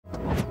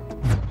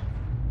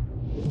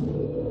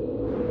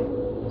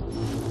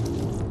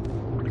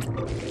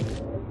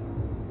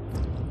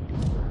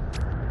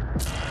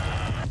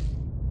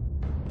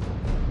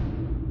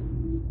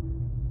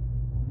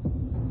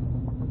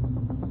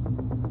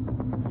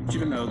want you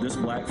to know this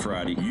Black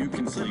Friday, you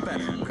can sleep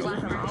in.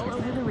 From all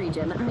over the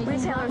region.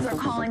 Retailers are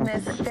calling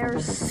this their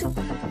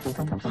super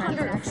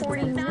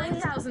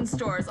 149,000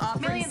 stores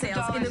offering Millions sales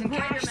of dollars in the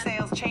in cash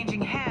sales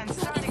changing hands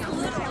starting on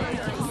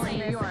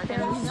New York.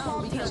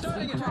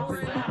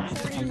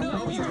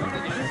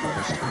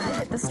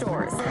 Visit the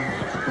stores.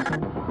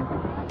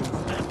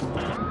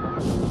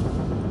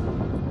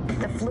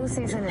 The flu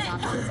season is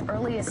off to its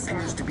earliest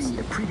Appears start. to be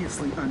a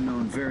previously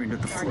unknown variant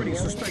of the flu,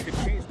 suspected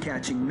case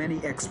catching many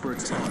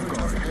experts off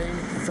guard.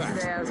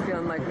 Today I was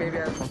feeling like maybe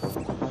I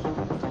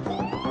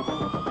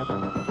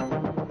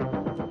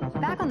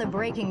Back on the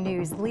breaking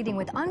news, leading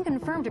with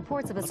unconfirmed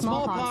reports of a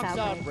smallpox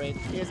outbreak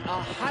is a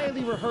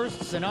highly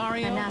rehearsed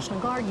scenario. And National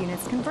Guard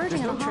units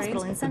converging on a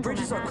hospital in central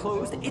bridges are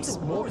closed. It's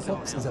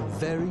smallpox is a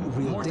very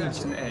real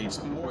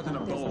danger. More than a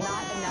bowl.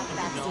 Not enough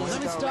vaccines.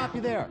 Let me stop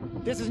you there.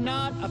 This is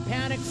not a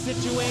panic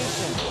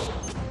situation.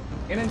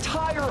 An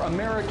entire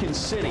American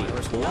city known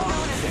as the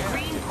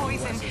Green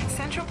Poison,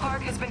 Central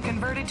Park has been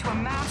converted to a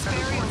mass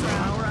burial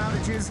ground. Power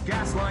outages,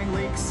 gas line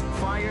leaks,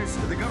 fires,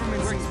 the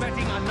government's... We're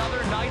expecting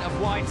another night of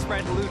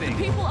widespread looting.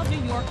 People of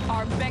New York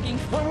are begging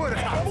for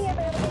Any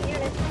available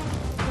units.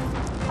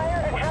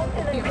 Fire and health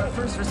to the our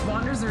first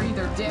responders are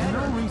either dead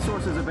No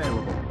resources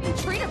available. or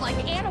treated like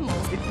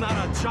animals. It's not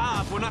our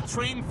job. We're not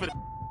trained for that.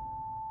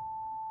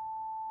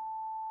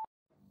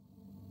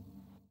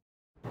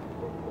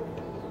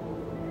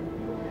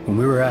 When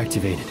we were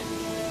activated,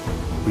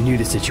 we knew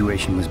the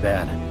situation was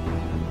bad.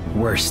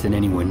 Worse than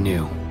anyone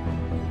knew.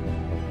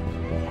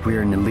 We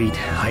are an elite,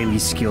 highly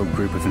skilled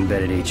group of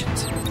embedded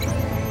agents.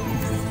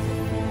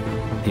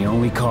 They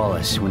only call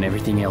us when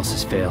everything else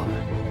has failed.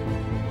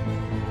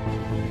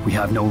 We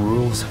have no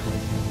rules.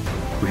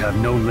 We have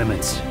no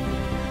limits.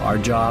 Our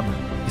job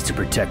is to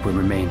protect what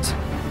remains.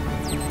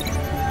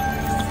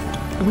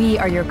 We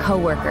are your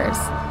co-workers.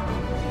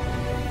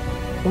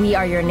 We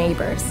are your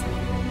neighbors.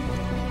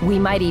 We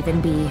might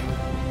even be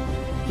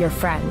your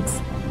friends.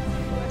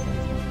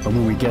 But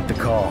when we get the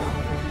call,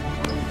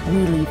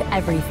 We leave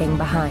everything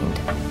behind.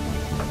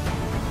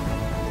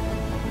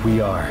 we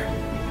are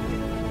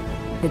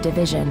The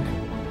Division.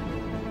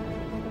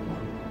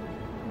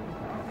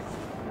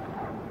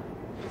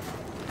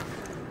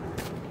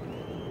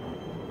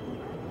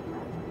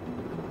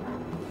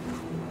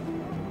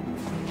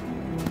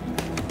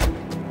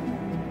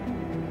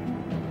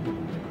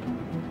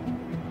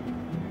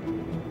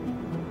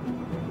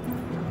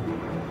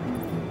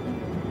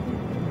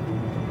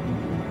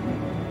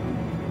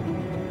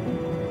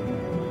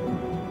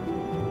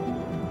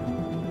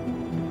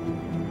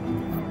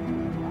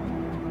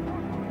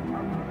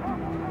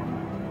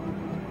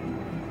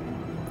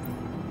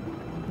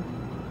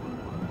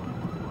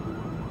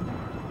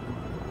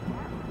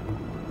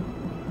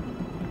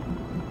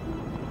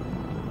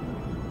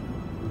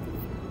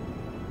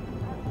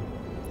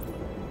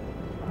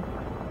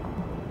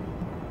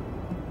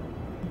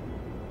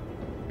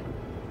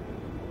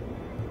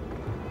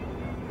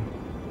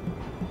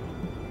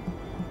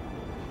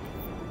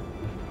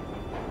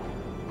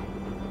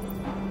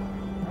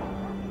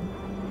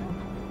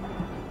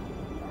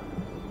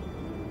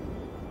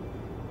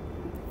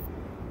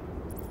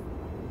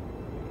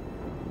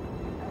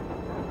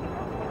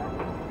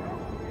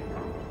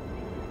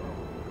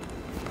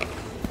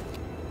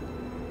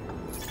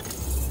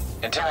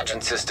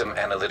 Intelligence System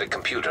Analytic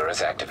Computer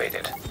is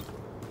activated.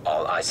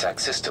 All ISAC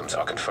systems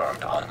are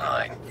confirmed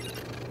online.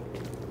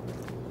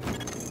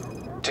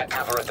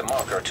 Hover at the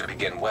marker to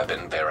begin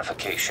weapon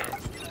verification.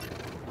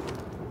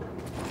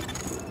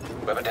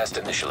 Weapon test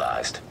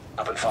initialized.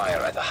 Open fire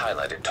at the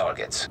highlighted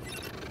targets.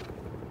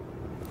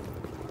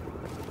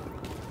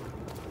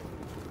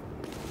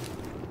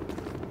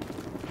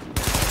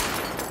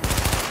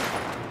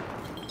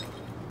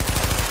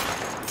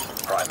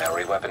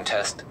 Primary weapon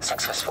test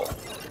successful.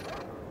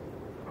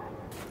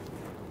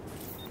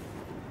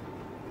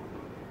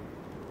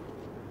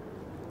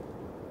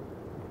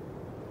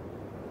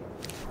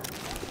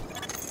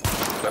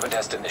 Weapon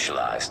test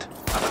initialized.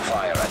 Open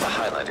fire at the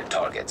highlighted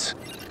targets.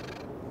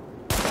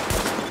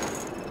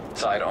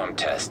 Sidearm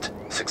test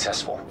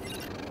successful.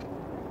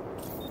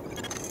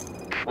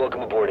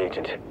 Welcome aboard,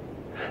 Agent.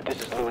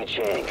 This is Louis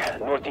Chang,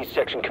 Northeast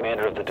Section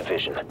Commander of the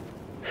Division.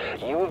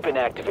 You have been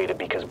activated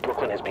because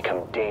Brooklyn has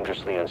become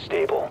dangerously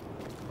unstable.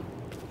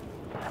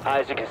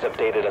 Isaac has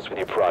updated us with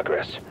your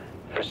progress.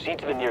 Proceed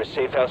to the nearest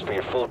safe house for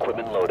your full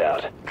equipment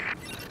loadout.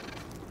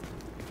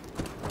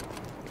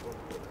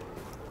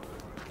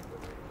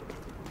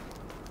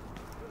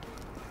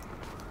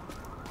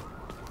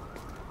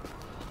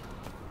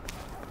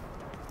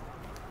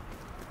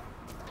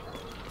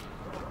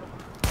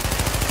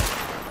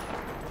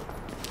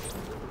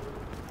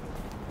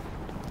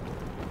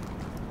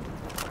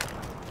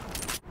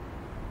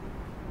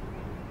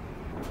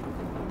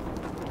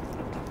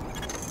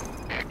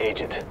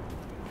 Agent,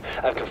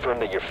 I've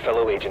confirmed that your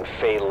fellow agent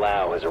Faye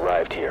Lau has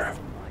arrived here.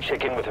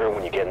 Check in with her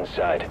when you get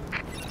inside.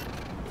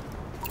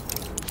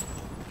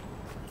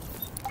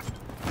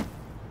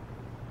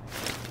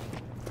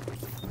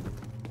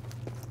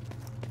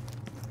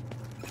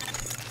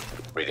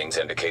 Readings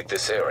indicate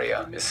this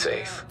area is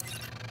safe.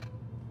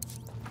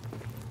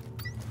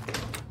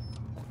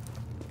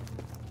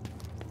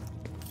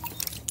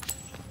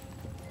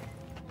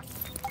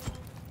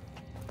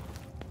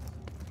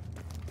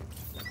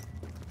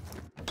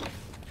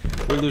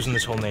 We're losing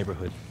this whole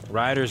neighborhood.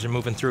 Rioters are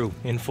moving through,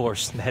 in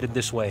force, headed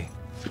this way.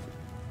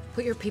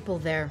 Put your people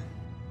there.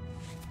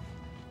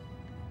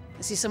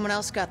 I see someone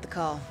else got the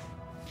call.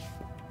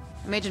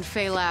 I'm Agent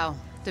Fei Lau,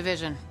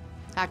 Division.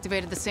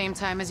 Activated the same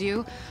time as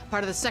you,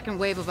 part of the second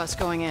wave of us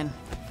going in.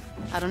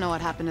 I don't know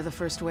what happened to the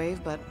first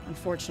wave, but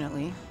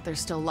unfortunately, there's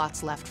still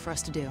lots left for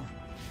us to do.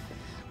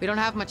 We don't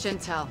have much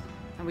intel,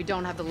 and we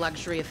don't have the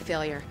luxury of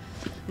failure.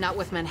 Not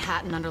with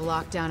Manhattan under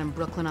lockdown and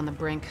Brooklyn on the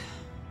brink.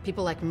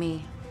 People like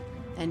me,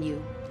 and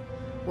you,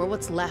 we're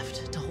what's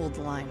left to hold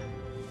the line.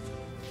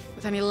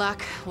 With any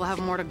luck, we'll have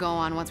more to go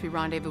on once we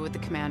rendezvous with the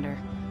commander.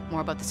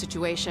 More about the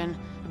situation,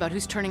 about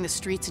who's turning the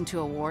streets into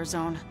a war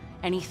zone.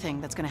 Anything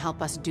that's gonna help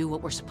us do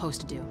what we're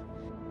supposed to do.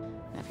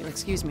 Now, if you'll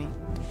excuse me,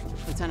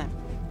 Lieutenant.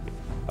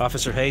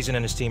 Officer Hazen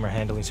and his team are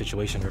handling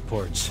situation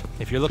reports.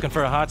 If you're looking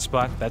for a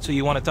hotspot, that's who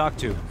you want to talk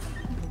to.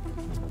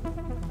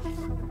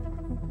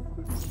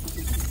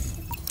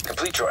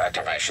 Complete your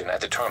activation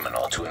at the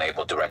terminal to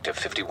enable Directive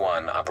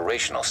 51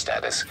 operational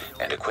status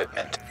and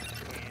equipment.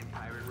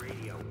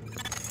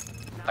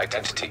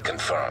 Identity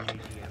confirmed.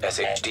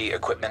 SHD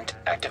equipment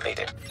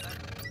activated.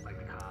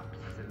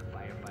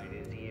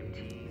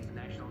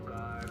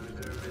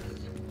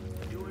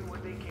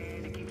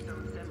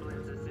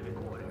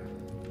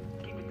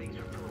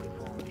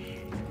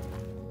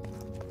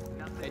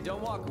 Hey,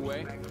 don't walk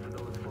away.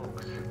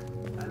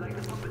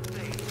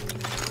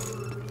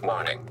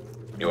 Warning.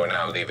 You are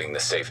now leaving the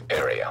safe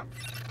area.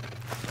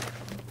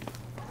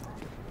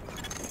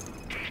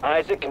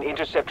 Isaac can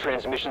intercept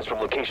transmissions from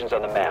locations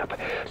on the map,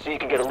 so you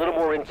can get a little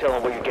more intel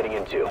on what you're getting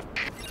into.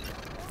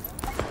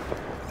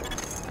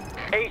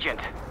 Agent,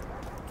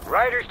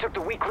 rioters took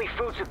the weekly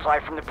food supply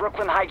from the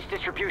Brooklyn Heights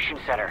distribution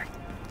center.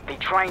 They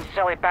try and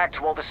sell it back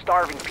to all the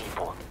starving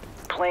people.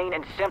 Plain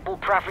and simple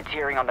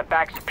profiteering on the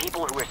backs of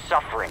people who are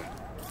suffering.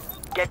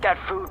 Get that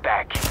food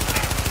back.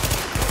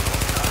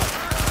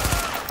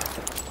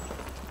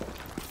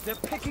 They're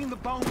picking the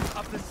bones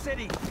of the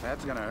city.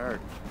 That's gonna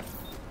hurt.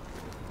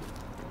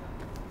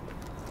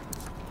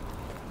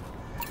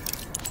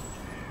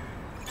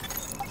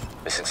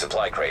 Missing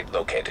supply crate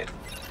located.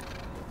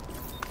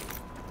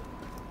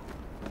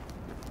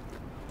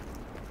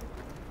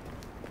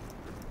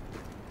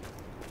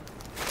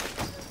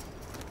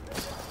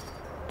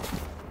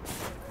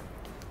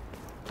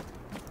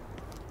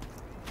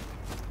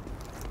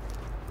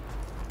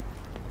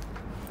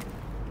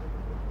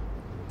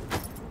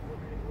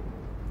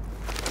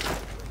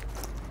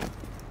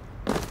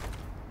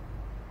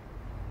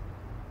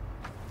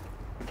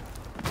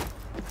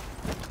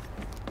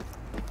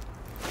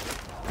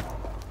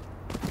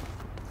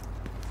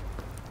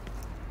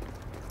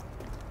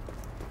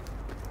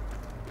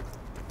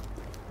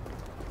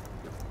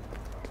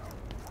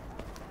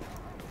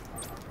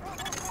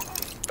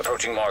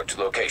 Approaching marked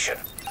location.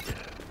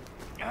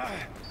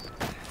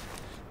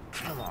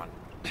 Come on.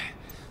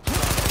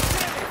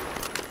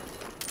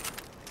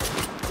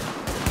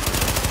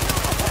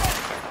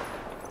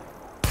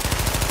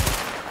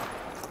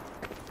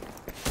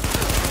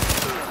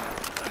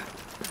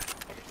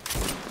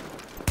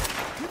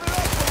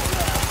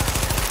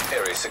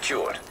 Area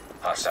secured.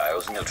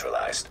 Hostiles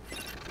neutralized.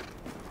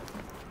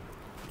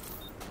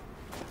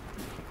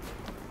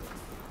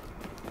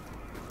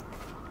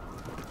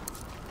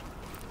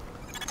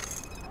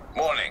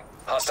 Warning.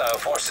 Hostile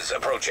forces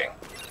approaching.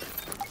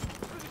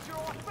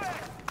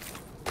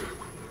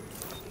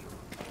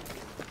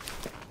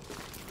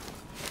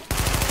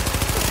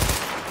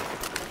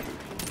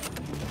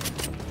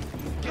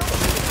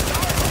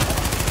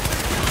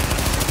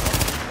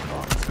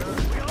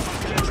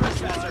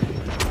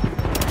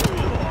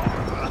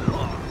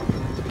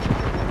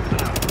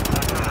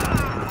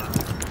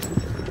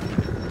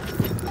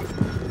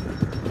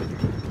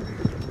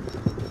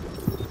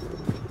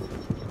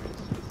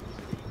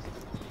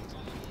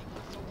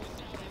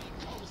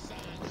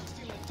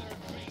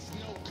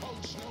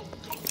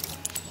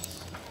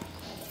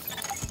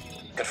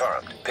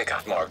 Confirmed.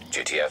 Pickup marked.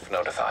 GTF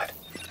notified.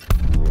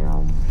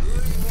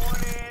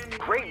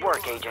 Great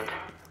work, Agent.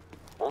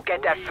 We'll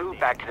get that food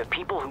back to the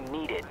people who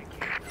need it.